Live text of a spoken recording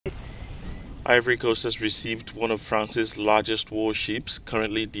Ivory Coast has received one of France's largest warships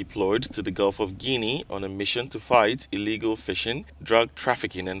currently deployed to the Gulf of Guinea on a mission to fight illegal fishing, drug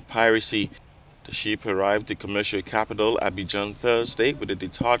trafficking and piracy. The ship arrived the commercial capital Abidjan Thursday with a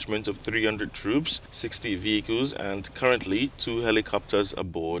detachment of 300 troops, 60 vehicles and currently 2 helicopters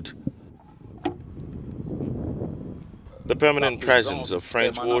aboard. The permanent presence of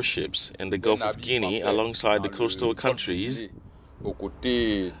French warships in the Gulf of Guinea alongside the coastal countries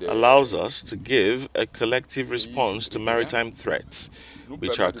allows us to give a collective response to maritime threats,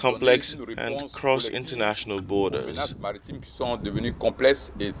 which are complex and cross international borders.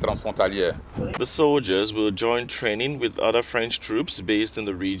 The soldiers will join training with other French troops based in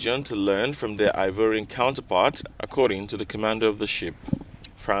the region to learn from their Ivorian counterparts, according to the commander of the ship.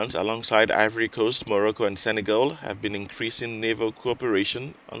 France, alongside Ivory Coast, Morocco and Senegal, have been increasing naval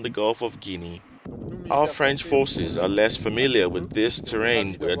cooperation on the Gulf of Guinea. Our French forces are less familiar with this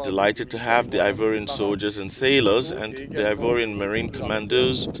terrain. We are delighted to have the Ivorian soldiers and sailors and the Ivorian marine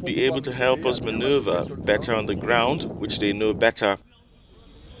commandos to be able to help us maneuver better on the ground, which they know better.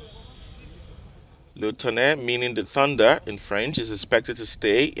 Le Tonnerre, meaning the thunder in French, is expected to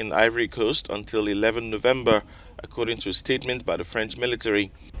stay in Ivory Coast until 11 November, according to a statement by the French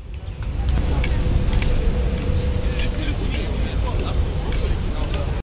military.